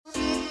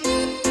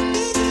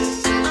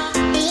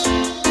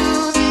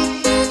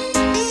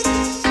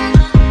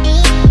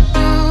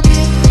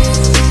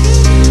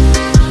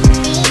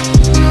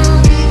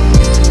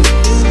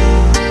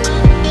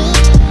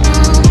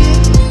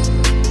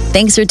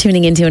Thanks for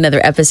tuning into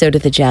another episode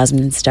of the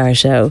Jasmine Star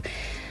Show.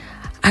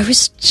 I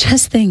was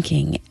just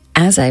thinking,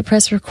 as I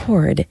press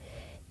record,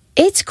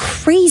 it's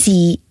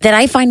crazy that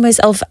I find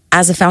myself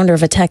as a founder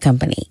of a tech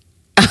company.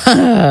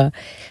 But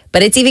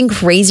it's even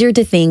crazier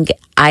to think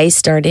I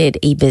started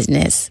a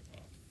business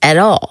at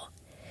all.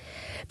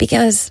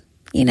 Because,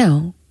 you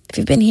know, if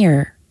you've been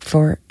here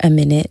for a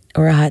minute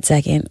or a hot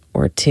second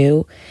or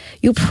two,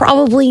 you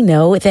probably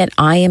know that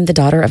I am the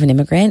daughter of an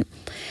immigrant.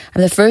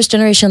 I'm the first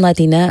generation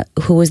Latina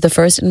who was the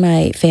first in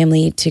my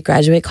family to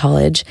graduate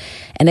college.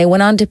 And I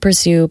went on to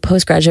pursue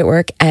postgraduate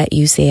work at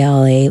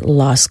UCLA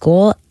Law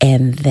School.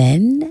 And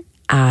then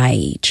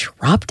I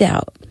dropped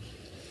out.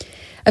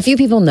 A few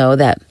people know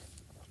that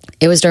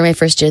it was during my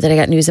first year that I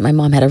got news that my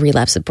mom had a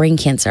relapse of brain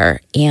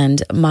cancer.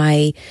 And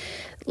my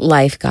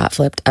life got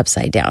flipped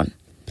upside down.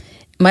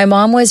 My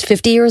mom was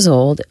 50 years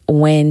old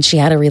when she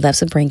had a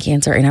relapse of brain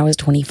cancer, and I was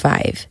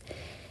 25.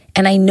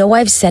 And I know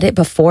I've said it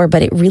before,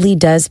 but it really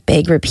does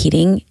beg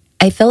repeating.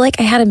 I felt like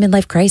I had a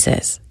midlife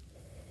crisis.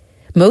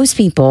 Most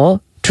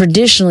people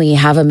traditionally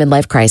have a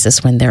midlife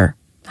crisis when they're,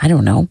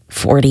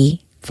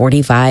 40,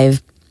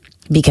 45,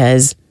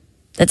 because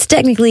that's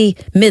technically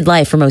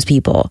midlife for most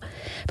people.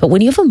 But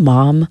when you have a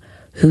mom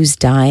who's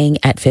dying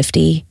at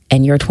 50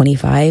 and you're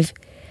 25,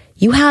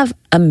 you have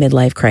a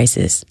midlife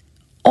crisis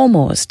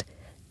almost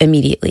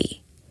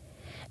immediately.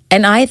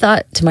 And I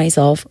thought to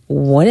myself,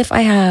 what if I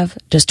have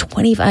just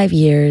 25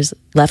 years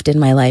left in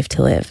my life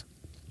to live?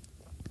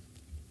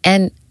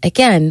 And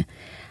again,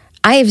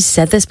 I have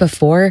said this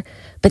before,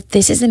 but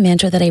this is a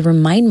mantra that I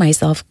remind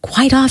myself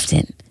quite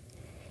often.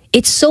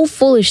 It's so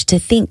foolish to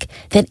think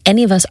that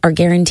any of us are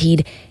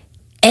guaranteed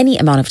any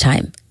amount of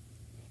time.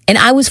 And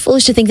I was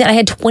foolish to think that I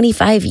had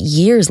 25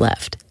 years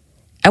left.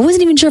 I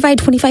wasn't even sure if I had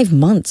 25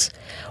 months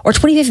or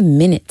 25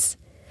 minutes.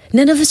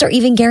 None of us are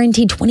even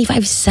guaranteed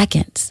 25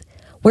 seconds.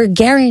 We're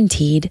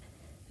guaranteed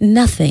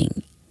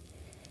nothing.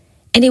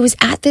 And it was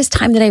at this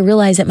time that I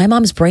realized that my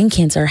mom's brain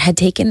cancer had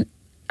taken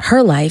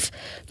her life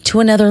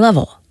to another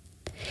level.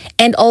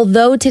 And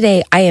although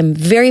today I am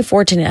very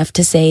fortunate enough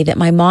to say that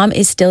my mom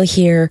is still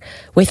here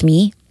with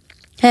me,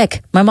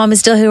 heck, my mom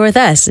is still here with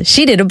us.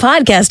 She did a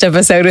podcast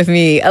episode with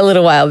me a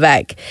little while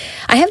back.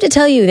 I have to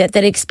tell you that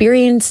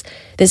experience,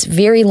 this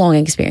very long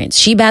experience,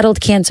 she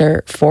battled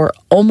cancer for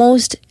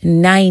almost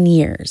 9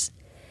 years.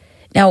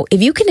 Now,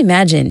 if you can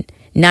imagine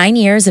 9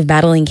 years of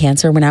battling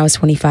cancer when I was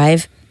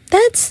 25,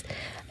 that's,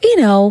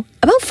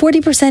 about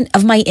 40%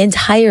 of my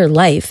entire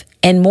life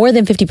and more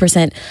than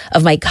 50%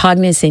 of my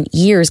cognizant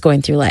years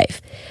going through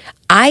life.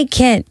 I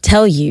can't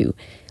tell you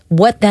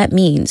what that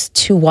means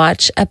to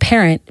watch a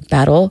parent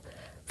battle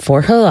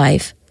for her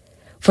life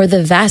for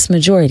the vast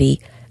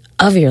majority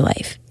of your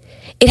life.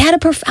 It had a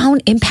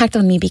profound impact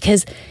on me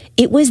because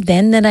it was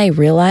then that I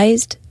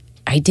realized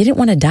I didn't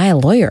want to die a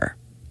lawyer.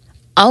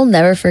 I'll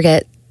never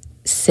forget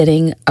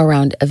sitting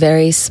around a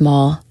very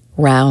small,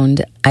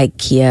 round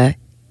IKEA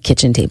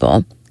kitchen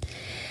table.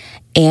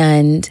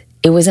 And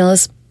it was in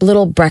this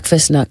little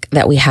breakfast nook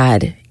that we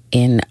had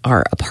in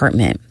our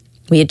apartment.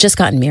 We had just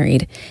gotten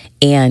married,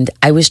 and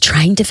I was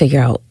trying to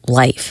figure out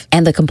life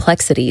and the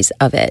complexities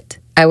of it.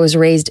 I was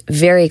raised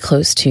very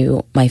close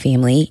to my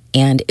family,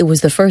 and it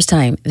was the first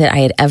time that I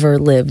had ever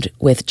lived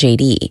with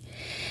JD.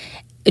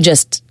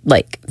 Just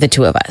like the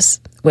two of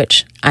us,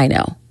 which I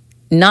know,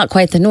 not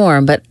quite the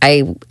norm, but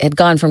I had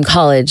gone from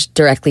college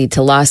directly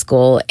to law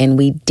school, and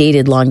we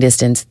dated long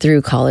distance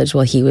through college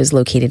while he was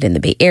located in the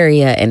Bay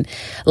Area, and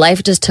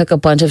life just took a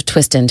bunch of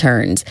twists and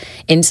turns.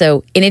 And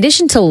so in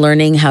addition to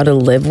learning how to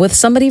live with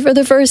somebody for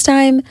the first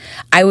time,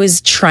 I was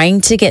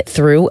trying to get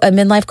through a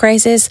midlife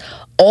crisis,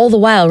 all the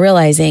while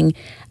realizing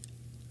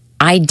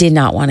I did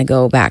not want to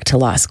go back to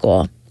law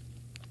school.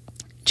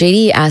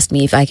 JD asked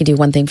me if I could do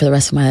one thing for the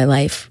rest of my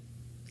life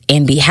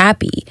and be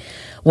happy,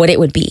 what it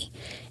would be.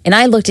 And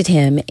I looked at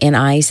him and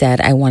I said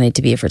I wanted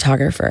to be a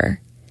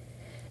photographer.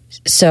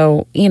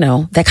 So,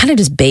 that kind of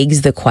just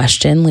begs the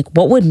question, like,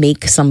 what would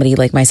make somebody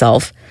like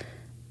myself,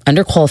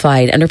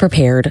 underqualified,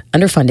 underprepared,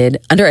 underfunded,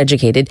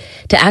 undereducated,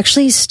 to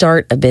actually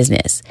start a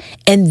business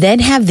and then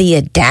have the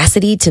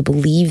audacity to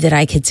believe that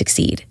I could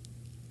succeed?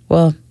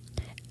 Well,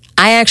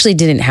 I actually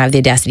didn't have the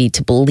audacity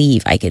to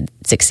believe I could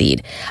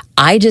succeed.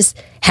 I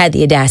just had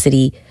the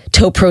audacity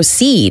to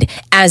proceed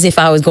as if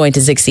I was going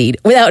to succeed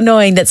without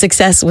knowing that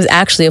success was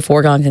actually a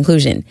foregone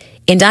conclusion.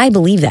 And I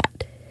believe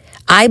that.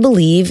 I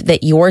believe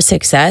that your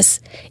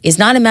success is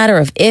not a matter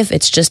of if,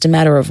 it's just a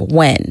matter of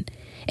when.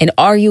 And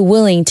are you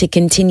willing to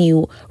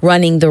continue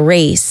running the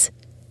race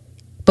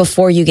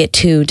before you get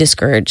too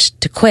discouraged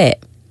to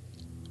quit?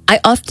 I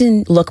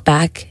often look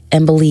back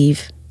and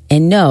believe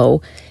and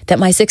know that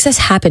my success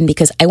happened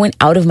because I went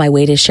out of my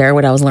way to share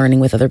what I was learning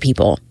with other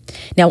people.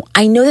 Now,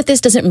 I know that this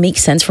doesn't make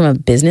sense from a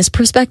business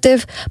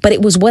perspective, but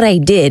it was what I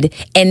did,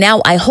 and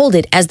now I hold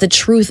it as the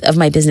truth of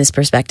my business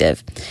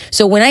perspective.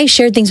 So when I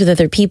shared things with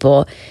other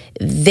people,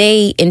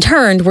 they, in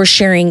turn, were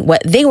sharing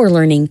what they were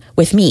learning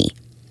with me.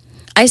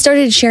 I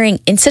started sharing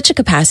in such a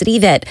capacity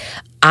that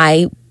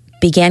I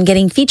began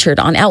getting featured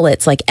on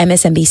outlets like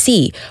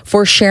MSNBC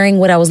for sharing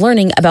what I was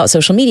learning about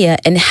social media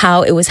and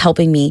how it was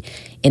helping me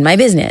in my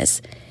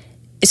business.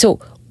 So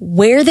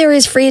where there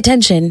is free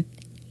attention,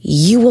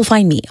 you will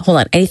find me. Hold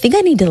on. I think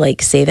I need to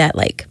say that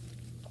like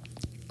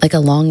a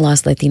long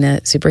lost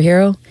Latina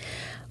superhero.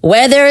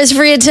 Where there is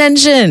free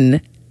attention,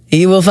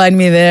 you will find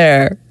me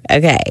there.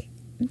 Okay.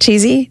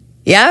 Cheesy?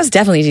 Yeah, it's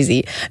definitely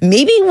cheesy.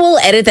 Maybe we'll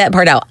edit that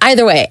part out.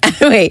 Either way,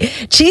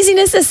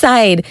 cheesiness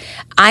aside,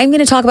 I'm going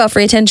to talk about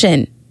free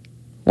attention.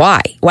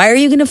 Why? Why are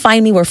you going to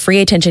find me where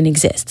free attention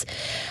exists?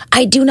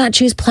 I do not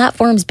choose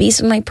platforms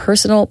based on my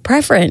personal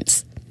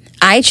preference.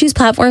 I choose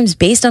platforms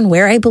based on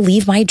where I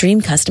believe my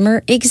dream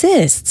customer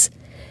exists.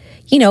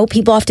 You know,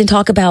 people often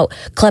talk about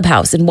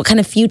Clubhouse and what kind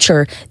of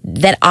future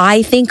that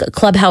I think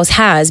Clubhouse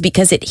has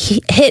because it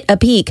hit a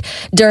peak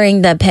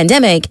during the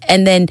pandemic.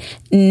 And then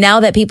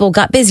now that people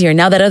got busier,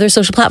 now that other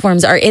social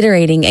platforms are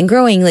iterating and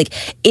growing,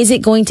 is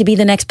it going to be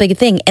the next big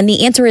thing? And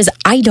the answer is,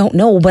 I don't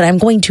know, but I'm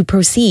going to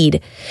proceed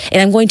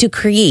and I'm going to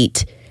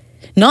create.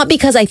 Not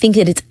because I think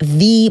that it's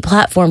the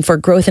platform for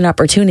growth and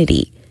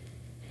opportunity.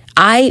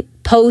 I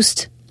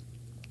post,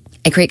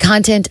 I create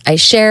content, I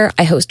share,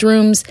 I host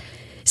rooms,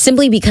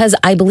 simply because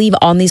I believe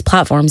on these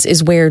platforms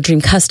is where my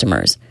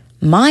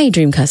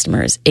dream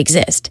customers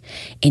exist.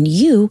 And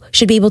you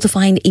should be able to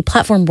find a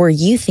platform where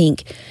you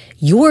think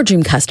your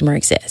dream customer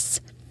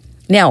exists.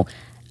 Now,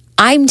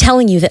 I'm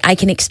telling you that I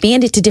can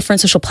expand it to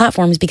different social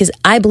platforms because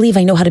I believe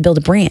I know how to build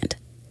a brand.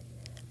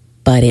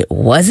 But it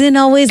wasn't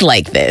always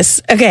like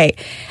this. Okay,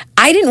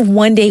 I didn't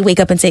one day wake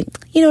up and say,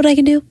 you know what I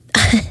can do?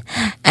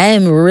 I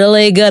am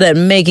really good at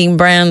making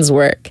brands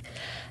work.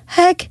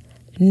 Heck,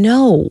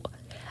 no.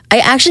 I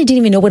actually didn't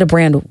even know what a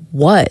brand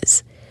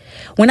was.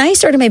 When I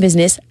started my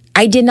business,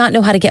 I did not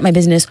know how to get my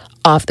business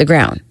off the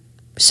ground.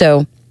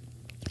 So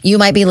you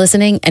might be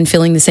listening and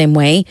feeling the same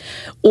way,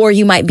 or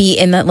you might be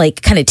in that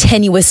kind of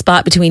tenuous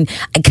spot between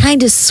I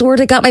kind of sort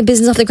of got my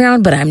business off the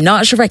ground, but I'm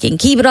not sure if I can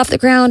keep it off the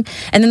ground.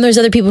 And then there's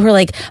other people who are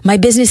like, my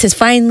business is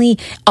finally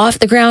off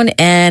the ground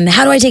and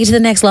how do I take it to the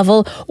next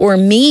level? Or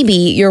maybe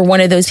you're one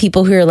of those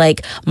people who are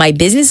like, my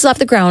business is off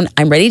the ground.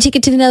 I'm ready to take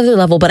it to another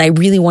level, but I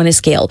really want to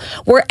scale.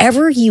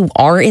 Wherever you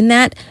are in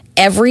that,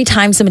 every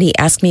time somebody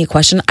asks me a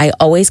question, I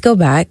always go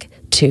back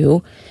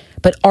to,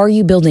 but are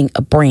you building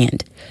a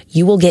brand?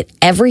 You will get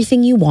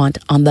everything you want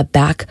on the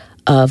back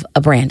of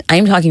a brand. I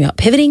am talking about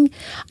pivoting.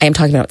 I am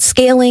talking about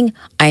scaling.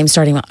 I'm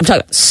talking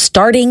about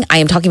starting. I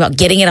am talking about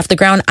getting it off the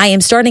ground. I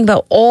am starting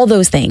about all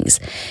those things.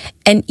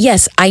 And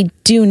yes, I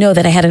do know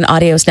that I had an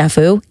audio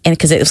snafu, and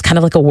because it was kind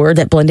of like a word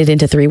that blended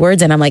into 3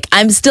 words, and I'm like,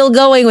 I'm still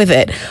going with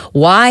it.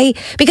 Why?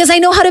 Because I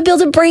know how to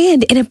build a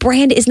brand, and a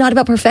brand is not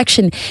about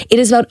perfection. It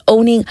is about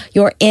owning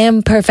your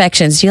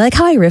imperfections. Do you like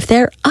how I riffed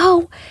there?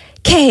 Oh,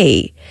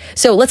 okay.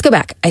 So let's go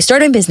back. I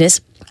started a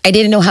business. I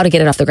didn't know how to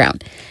get it off the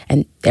ground.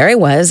 And there I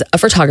was, a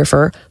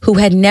photographer who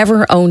had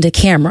never owned a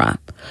camera,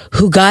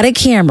 who got a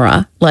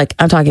camera,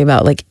 I'm talking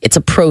about it's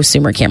a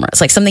prosumer camera.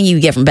 It's like something you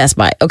get from Best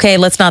Buy. Okay,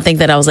 let's not think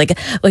that I was I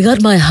got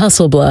my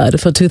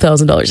Hasselblad for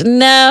 $2,000.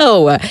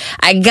 No,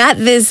 I got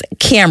this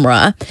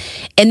camera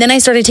and then I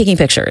started taking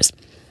pictures.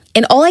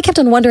 And all I kept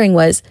on wondering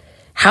was,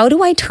 how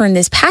do I turn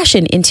this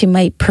passion into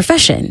my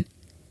profession?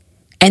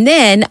 And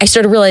then I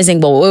started realizing,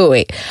 well,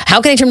 wait,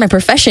 how can I turn my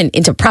profession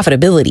into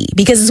profitability?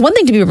 Because it's one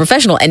thing to be a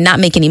professional and not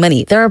make any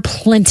money. There are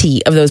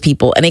plenty of those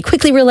people. And I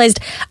quickly realized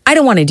I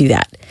don't want to do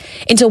that.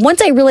 And so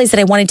once I realized that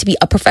I wanted to be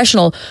a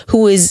professional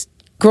who is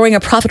growing a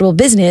profitable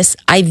business,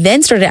 I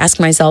then started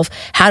asking myself,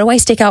 how do I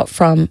stick out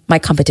from my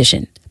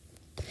competition?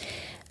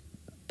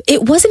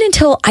 It wasn't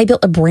until I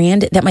built a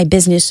brand that my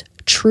business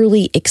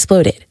truly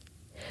exploded.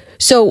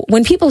 So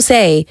when people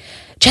say,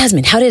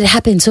 Jasmine, how did it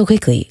happen so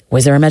quickly?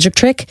 Was there a magic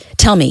trick?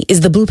 Tell me, is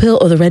the blue pill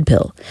or the red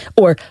pill?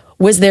 Or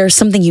was there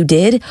something you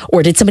did?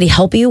 Or did somebody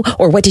help you?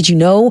 Or what did you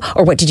know?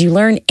 Or what did you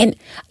learn? And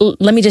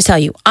let me just tell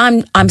you,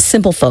 I'm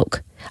simple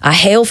folk. I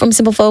hail from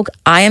simple folk.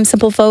 I am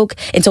simple folk.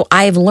 And so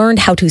I've learned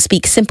how to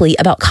speak simply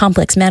about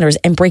complex matters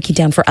and break it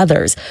down for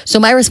others. So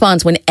my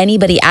response when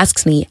anybody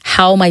asks me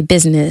how my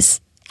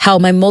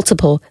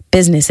multiple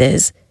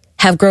businesses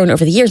have grown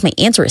over the years, my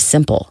answer is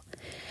simple.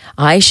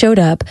 I showed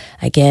up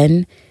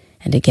again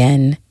and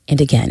again and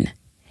again.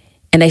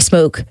 And I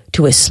spoke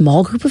to a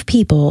small group of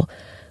people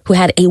who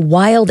had a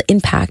wild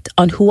impact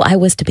on who I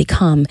was to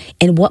become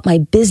and what my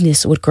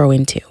business would grow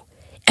into.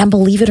 And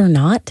believe it or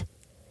not,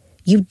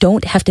 you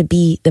don't have to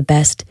be the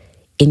best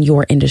in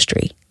your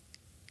industry.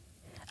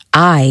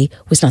 I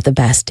was not the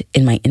best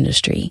in my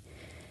industry.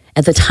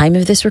 At the time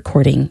of this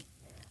recording,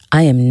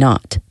 I am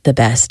not the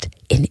best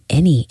in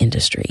any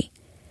industry.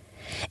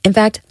 In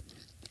fact,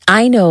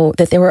 I know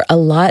that there were a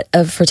lot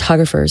of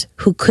photographers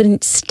who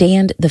couldn't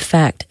stand the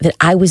fact that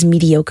I was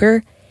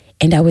mediocre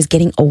and I was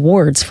getting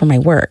awards for my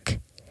work.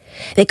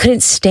 They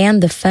couldn't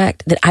stand the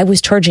fact that I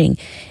was charging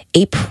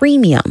a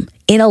premium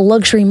in a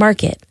luxury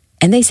market.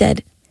 And they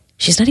said,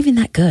 she's not even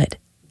that good.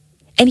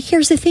 And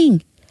here's the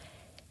thing.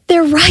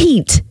 They're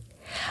right.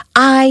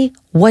 I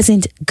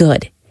wasn't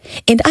good.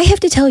 And I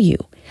have to tell you,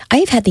 I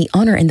have had the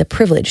honor and the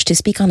privilege to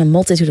speak on a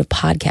multitude of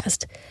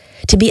podcasts.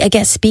 to be a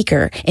guest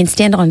speaker and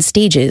stand on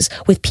stages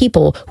with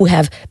people who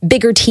have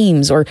bigger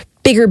teams or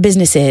bigger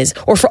businesses,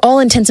 or for all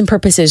intents and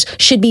purposes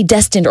should be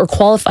destined or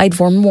qualified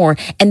for more.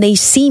 And they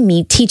see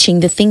me teaching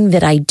the thing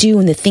that I do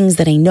and the things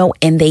that I know,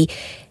 and they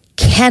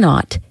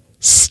cannot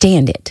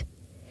stand it.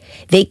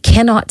 They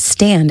cannot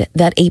stand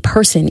that a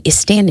person is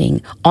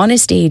standing on a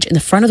stage in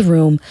the front of the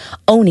room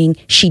owning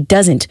she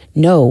doesn't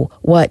know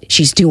what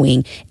she's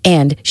doing,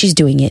 and she's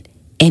doing it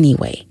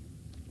anyway.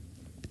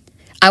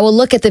 I will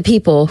look at the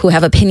people who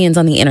have opinions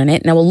on the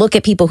internet, and I will look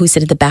at people who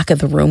sit at the back of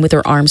the room with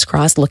their arms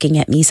crossed looking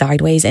at me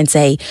sideways and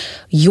say,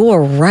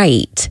 you're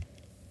right.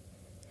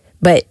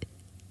 But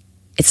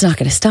it's not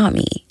going to stop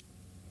me.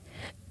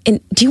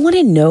 And do you want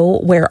to know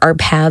where our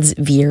paths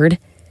veered?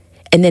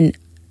 And then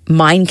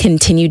mine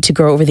continued to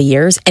grow over the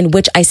years, and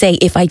which I say,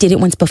 if I did it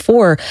once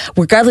before,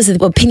 regardless of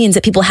the opinions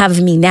that people have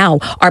of me now,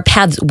 our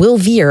paths will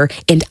veer,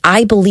 and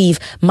I believe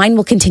mine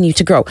will continue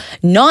to grow.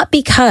 Not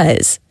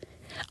because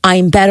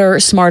I'm better,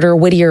 smarter,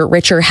 wittier,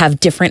 richer, have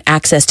different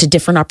access to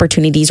different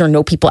opportunities, or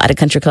know people at a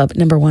country club.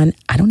 Number one,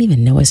 I don't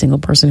even know a single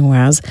person who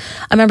has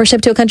a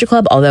membership to a country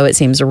club, although it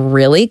seems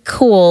really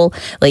cool.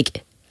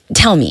 Like,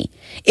 tell me,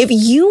 if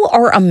you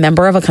are a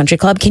member of a country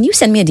club, can you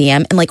send me a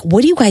DM and like,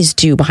 what do you guys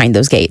do behind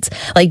those gates?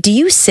 Like, do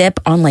you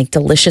sip on like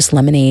delicious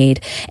lemonade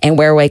and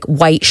wear like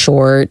white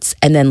shorts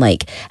and then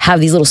like have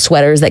these little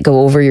sweaters that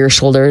go over your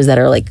shoulders that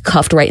are like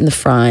cuffed right in the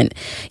front?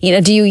 You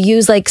know, do you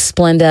use like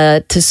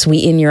Splenda to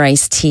sweeten your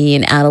iced tea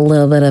and add a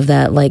little bit of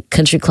that like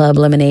country club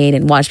lemonade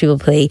and watch people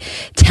play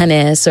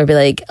tennis, or be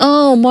like,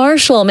 oh,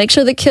 Marshall, make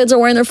sure the kids are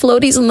wearing their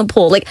floaties in the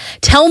pool? Like,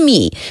 tell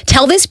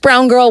this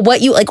brown girl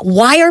what you like.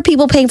 Why are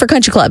people paying for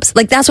country clubs?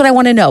 Like, that's what I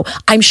want to know.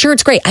 I'm sure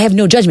it's great. I have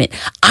no judgment.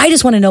 I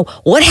just want to know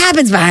what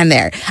happens behind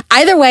there.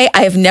 Either way,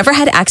 I have never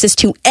had access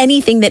to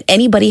anything that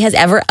anybody has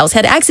ever else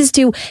had access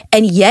to.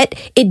 And yet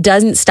it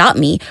doesn't stop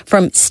me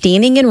from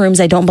standing in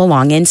rooms I don't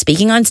belong in,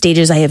 speaking on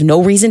stages I have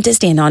no reason to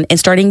stand on, and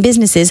starting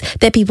businesses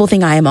that people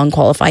think I am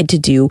unqualified to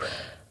do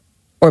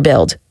or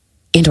build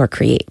and or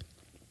create.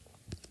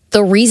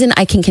 The reason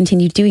I can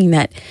continue doing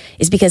that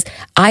is because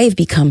I have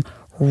become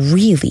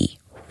really,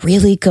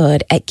 really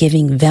good at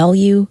giving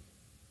value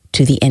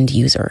to the end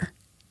user.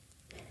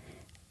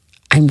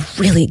 I'm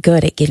really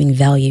good at giving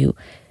value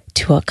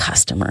to a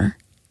customer.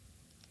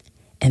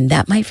 And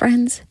that, my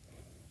friends,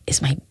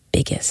 is my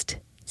biggest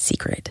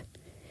secret.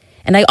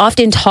 And I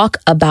often talk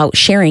about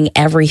sharing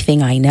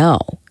everything I know.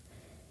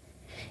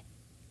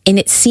 And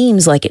it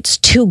seems like it's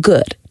too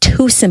good,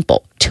 too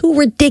simple, too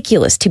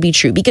ridiculous to be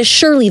true, because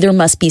surely there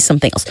must be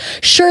something else.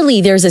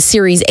 Surely there's a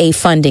Series A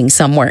funding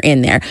somewhere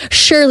in there.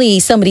 Surely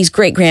somebody's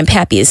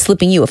great-grandpappy is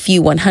slipping you a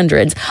few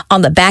 100s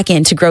on the back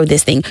end to grow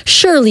this thing.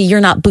 Surely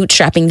you're not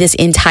bootstrapping this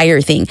entire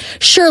thing.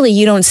 Surely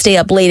you don't stay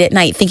up late at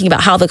night thinking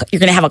about how you're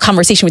going to have a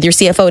conversation with your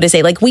CFO to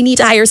say, like, we need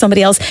to hire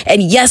somebody else.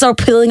 And yes, we're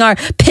pinching our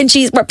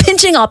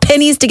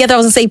pennies together. I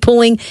was going to say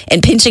pulling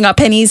and pinching our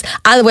pennies.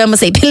 Either way, I'm going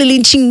to say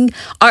pinching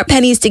our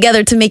pennies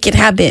together to make it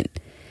happen.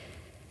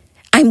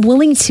 I'm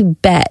willing to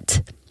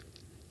bet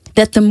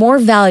that the more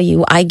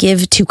value I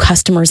give to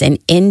customers and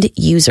end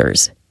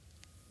users,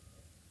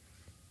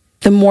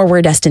 the more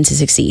we're destined to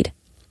succeed.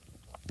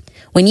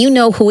 When you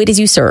know who it is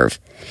you serve,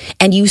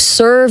 and you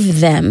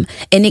serve them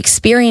an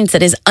experience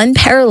that is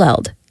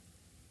unparalleled,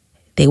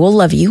 they will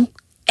love you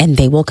and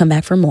they will come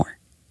back for more.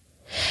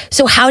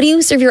 So how do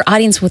you serve your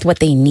audience with what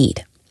they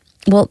need?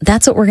 Well,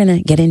 that's what we're going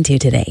to get into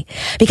today,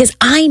 because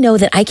I know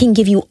that I can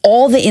give you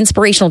all the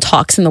inspirational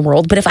talks in the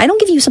world, but if I don't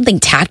give you something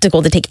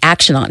tactical to take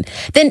action on,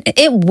 then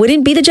it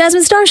wouldn't be the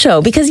Jasmine Star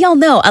Show, because y'all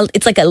know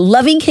it's like a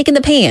loving kick in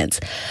the pants,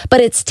 but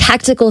it's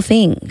tactical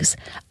things.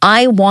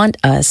 I want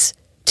us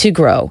to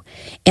grow,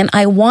 and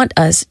I want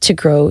us to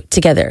grow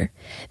together.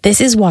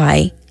 This is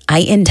why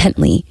I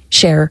intently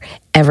share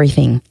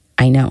everything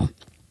I know.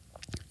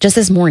 Just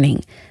this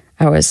morning,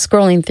 I was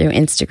scrolling through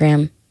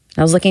Instagram.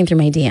 I was looking through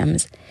my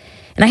DMs.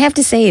 And I have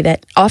to say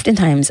that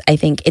oftentimes I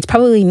think it's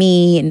probably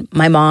me and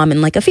my mom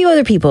and like a few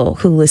other people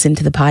who listen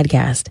to the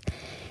podcast.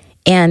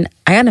 And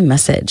I got a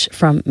message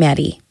from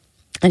Maddie.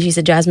 And she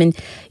said, Jasmine,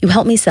 you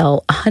helped me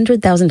sell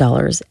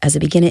 $100,000 as a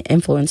beginner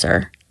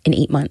influencer in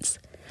 8 months.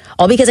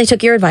 All because I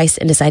took your advice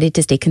and decided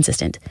to stay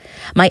consistent.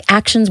 My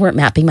actions weren't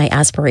mapping my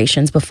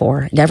aspirations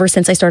before. And ever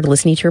since I started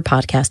listening to your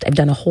podcast, I've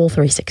done a whole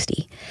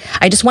 360.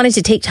 I just wanted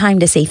to take time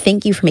to say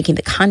thank you for making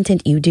the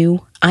content you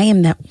do. I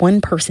am that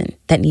one person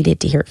that needed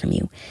to hear it from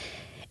you.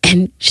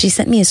 And she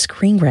sent me a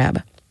screen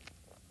grab.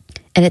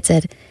 And it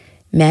said,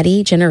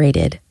 Maddie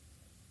generated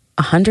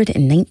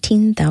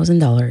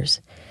 $119,000,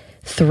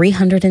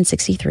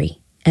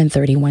 363 and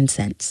 31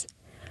 cents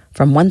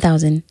from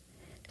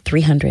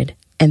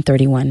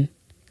 1,331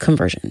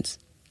 conversions.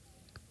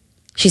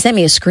 She sent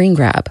me a screen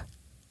grab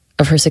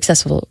of her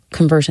successful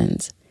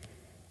conversions.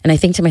 And I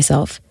think to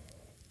myself,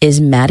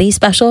 is Maddie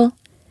special?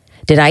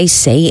 Did I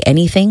say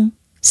anything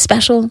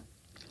special?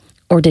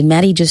 Or did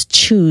Maddie just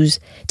choose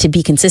to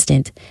be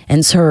consistent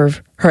and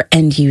serve her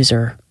end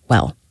user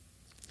well?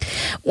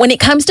 When it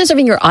comes to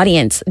serving your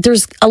audience,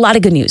 there's a lot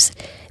of good news.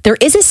 There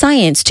is a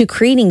science to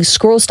creating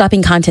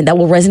scroll-stopping content that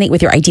will resonate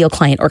with your ideal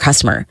client or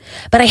customer.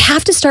 But I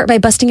have to start by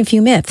busting a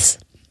few myths.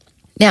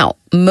 Now,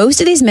 most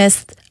of these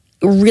myths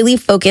really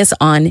focus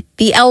on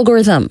the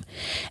algorithm.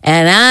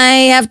 And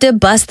I have to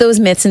bust those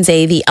myths and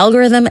say the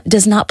algorithm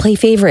does not play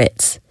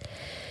favorites.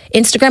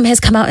 Instagram has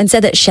come out and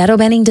said that shadow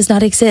banning does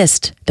not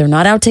exist. They're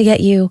not out to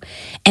get you.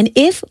 And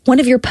if one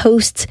of your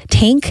posts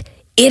tank,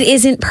 it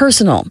isn't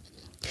personal.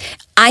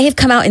 I have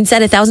come out and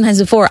said 1,000 times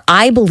before,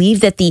 I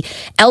believe that the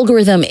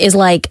algorithm is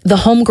like the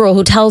homegirl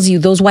who tells you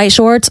those white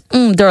shorts,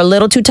 they're a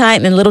little too tight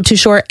and a little too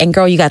short, and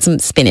girl, you got some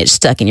spinach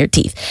stuck in your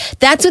teeth.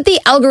 That's what the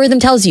algorithm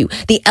tells you.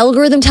 The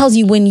algorithm tells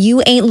you when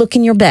you ain't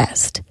looking your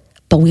best.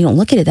 But we don't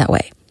look at it that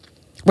way.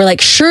 We're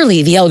like,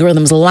 surely the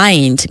algorithm's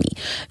lying to me.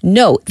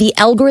 No, the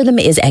algorithm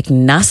is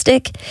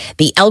agnostic.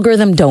 The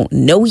algorithm don't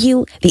know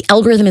you. The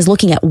algorithm is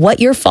looking at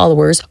what your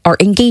followers are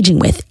engaging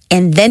with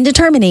and then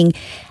determining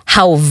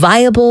how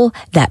viable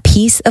that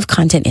piece of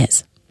content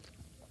is.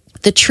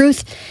 The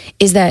truth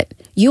is that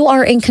you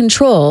are in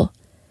control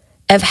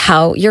of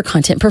how your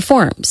content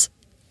performs.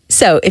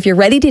 So if you're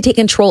ready to take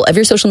control of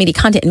your social media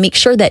content and make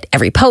sure that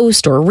every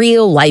post or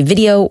reel, live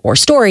video, or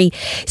story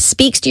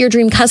speaks to your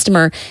dream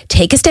customer,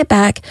 take a step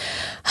back.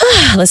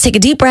 Let's take a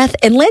deep breath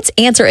and let's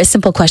answer a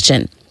simple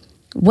question.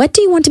 What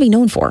do you want to be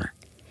known for?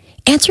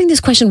 Answering this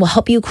question will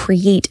help you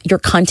create your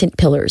content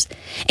pillars.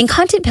 And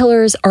content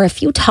pillars are a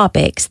few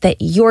topics that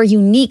you're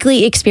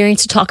uniquely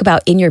experienced to talk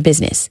about in your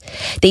business.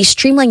 They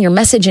streamline your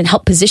message and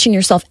help position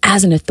yourself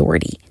as an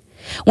authority.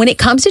 When it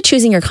comes to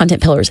choosing your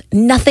content pillars,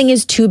 nothing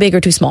is too big or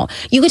too small.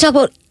 You can talk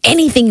about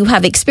anything you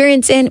have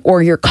experience in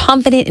or you're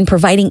confident in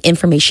providing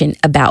information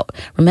about.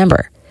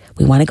 Remember,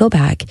 we want to go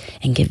back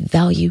and give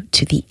value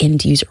to the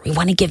end user. We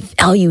want to give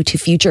value to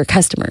future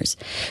customers.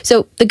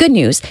 So the good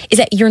news is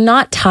that you're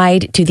not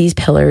tied to these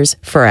pillars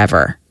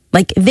forever.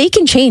 Like, they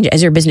can change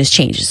as your business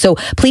changes. So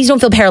please don't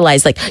feel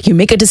paralyzed, like you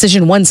make a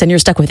decision once and you're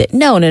stuck with it.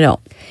 No.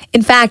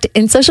 In fact,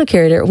 in Social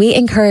Curator, we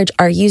encourage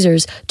our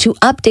users to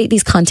update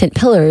these content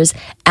pillars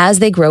as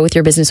they grow with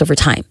your business over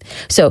time.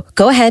 So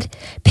go ahead,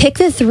 pick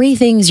the 3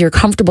 things you're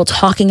comfortable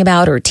talking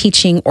about or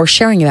teaching or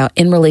sharing about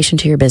in relation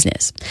to your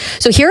business.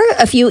 So here are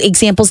a few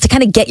examples to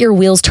kind of get your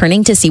wheels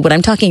turning to see what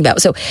I'm talking about.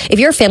 So if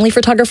you're a family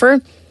photographer,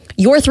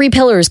 your 3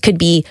 pillars could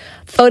be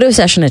photo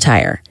session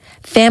attire,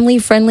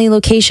 family-friendly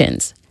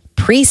locations,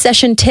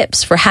 pre-session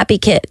tips for happy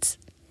kids.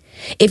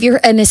 If you're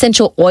an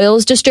essential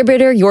oils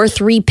distributor, your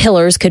 3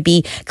 pillars could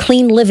be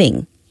clean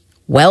living,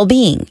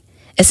 well-being,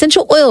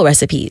 essential oil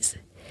recipes.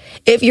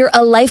 If you're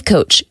a life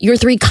coach, your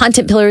 3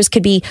 content pillars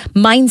could be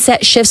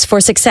mindset shifts for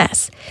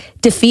success,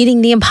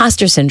 defeating the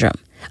imposter syndrome,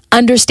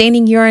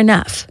 understanding you're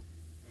enough.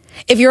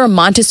 If you're a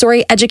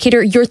Montessori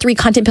educator, your 3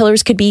 content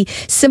pillars could be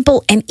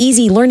simple and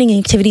easy learning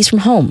activities from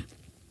home,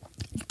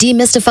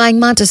 demystifying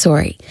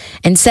Montessori,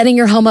 and setting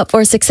your home up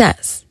for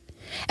success.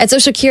 At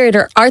Social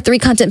Curator, our 3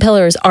 content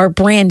pillars are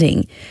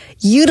branding,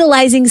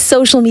 utilizing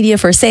social media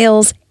for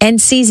sales, and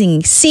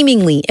seizing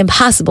seemingly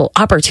impossible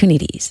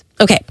opportunities.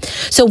 Okay,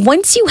 so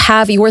once you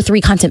have your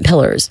 3 content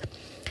pillars,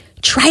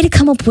 try to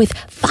come up with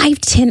 5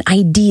 to 10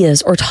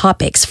 ideas or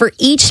topics for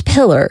each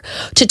pillar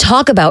to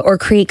talk about or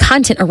create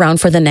content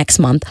around for the next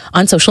month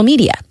on social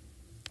media.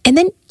 And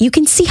then you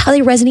can see how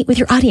they resonate with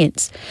your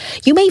audience.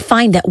 You may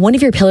find that one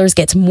of your pillars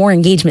gets more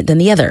engagement than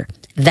the other.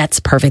 That's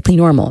perfectly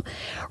normal.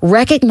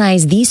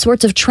 Recognize these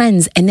sorts of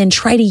trends and then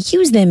try to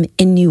use them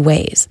in new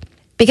ways.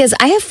 Because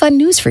I have fun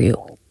news for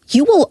you.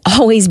 You will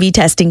always be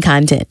testing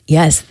content.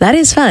 Yes, that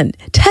is fun.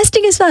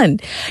 Testing is fun.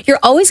 You're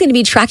always going to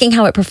be tracking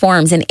how it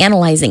performs and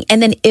analyzing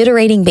and then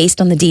iterating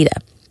based on the data.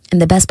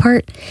 And the best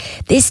part,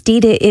 this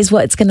data is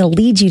what's going to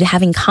lead you to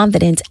having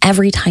confidence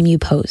every time you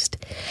post.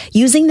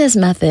 Using this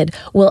method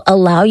will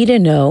allow you to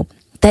know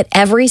that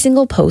every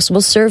single post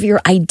will serve your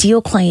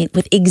ideal client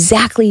with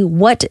exactly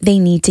what they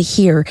need to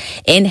hear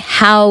and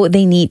how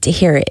they need to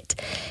hear it.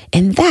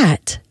 And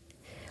that's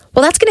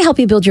going to help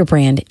you build your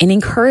brand and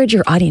encourage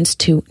your audience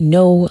to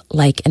know,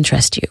 like, and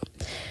trust you.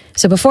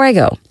 So before I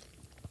go,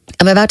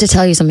 I'm about to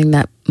tell you something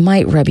that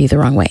might rub you the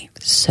wrong way.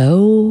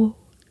 So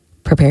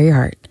prepare your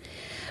heart.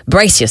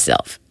 Brace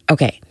yourself.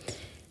 Okay.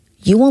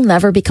 You will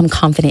never become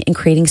confident in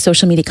creating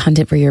social media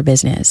content for your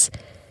business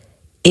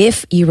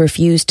if you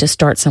refuse to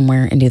start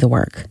somewhere and do the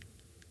work.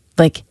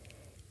 Like,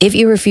 if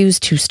you refuse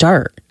to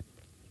start,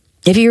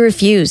 if you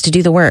refuse to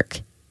do the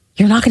work,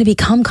 you're not going to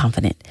become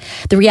confident.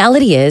 The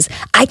reality is,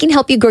 I can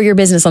help you grow your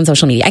business on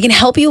social media. I can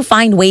help you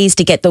find ways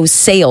to get those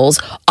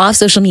sales off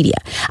social media.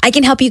 I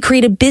can help you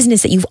create a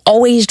business that you've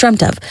always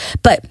dreamt of.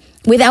 But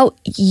without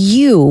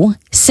you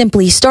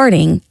simply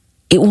starting,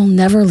 it will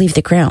never leave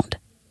the ground.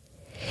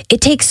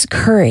 It takes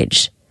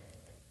courage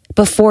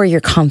before you're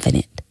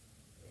confident.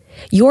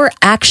 Your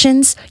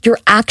actions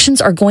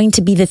are going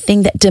to be the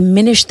thing that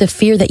diminish the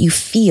fear that you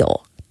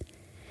feel.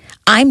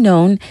 I'm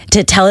known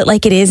to tell it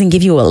like it is and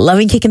give you a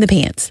loving kick in the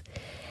pants.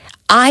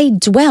 I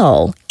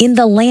dwell in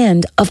the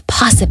land of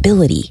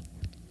possibility.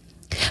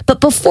 But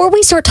before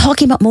we start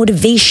talking about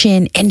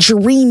motivation and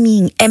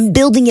dreaming and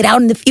building it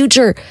out in the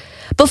future,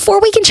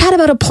 Before we can chat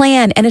about a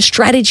plan and a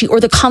strategy or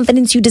the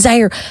confidence you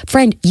desire,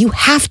 friend, you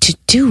have to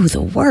do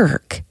the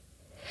work.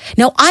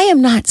 Now, I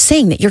am not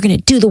saying that you're going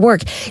to do the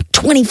work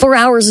 24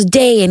 hours a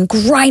day and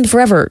grind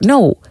forever.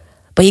 No,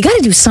 but you got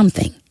to do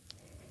something.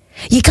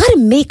 You got to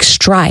make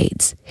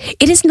strides.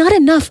 It is not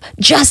enough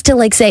just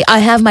to say, I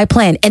have my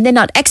plan and then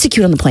not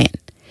execute on the plan.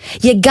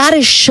 You got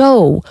to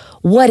show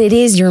what it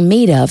is you're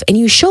made of, and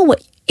you show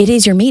what it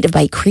is you're made of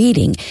by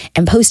creating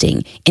and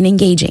posting and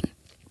engaging.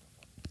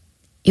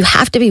 You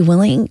have to be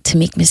willing to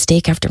make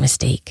mistake after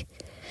mistake.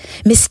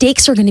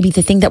 Mistakes are going to be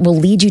the thing that will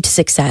lead you to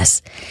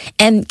success,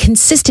 and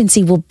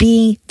consistency will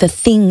be the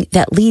thing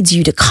that leads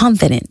you to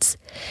confidence.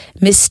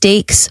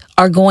 Mistakes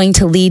are going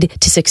to lead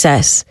to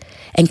success,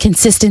 and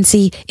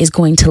consistency is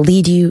going to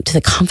lead you to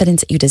the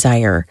confidence that you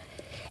desire.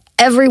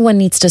 Everyone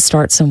needs to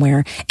start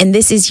somewhere, and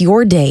this is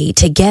your day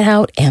to get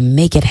out and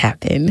make it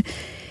happen.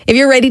 If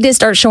you're ready to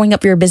start showing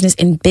up for your business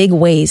in big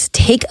ways,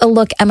 take a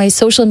look at my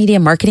social media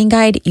marketing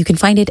guide. You can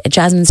find it at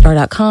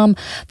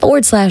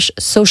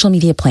jasminestar.com/social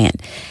media plan.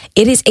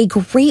 It is a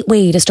great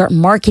way to start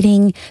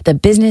marketing the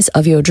business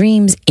of your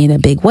dreams in a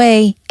big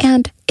way,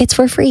 and it's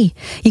for free.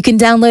 You can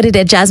download it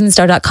at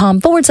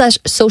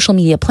jasminestar.com/social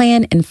media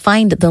plan and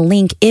find the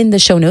link in the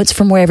show notes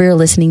from wherever you're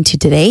listening to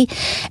today.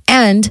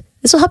 And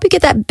this will help you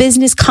get that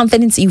business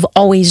confidence you've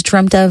always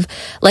dreamt of.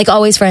 Like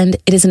always, friend,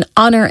 it is an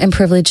honor and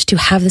privilege to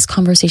have this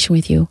conversation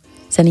with you.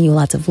 Sending you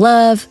lots of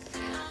love,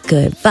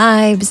 good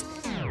vibes,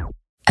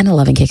 and a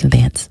loving kick in the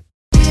pants.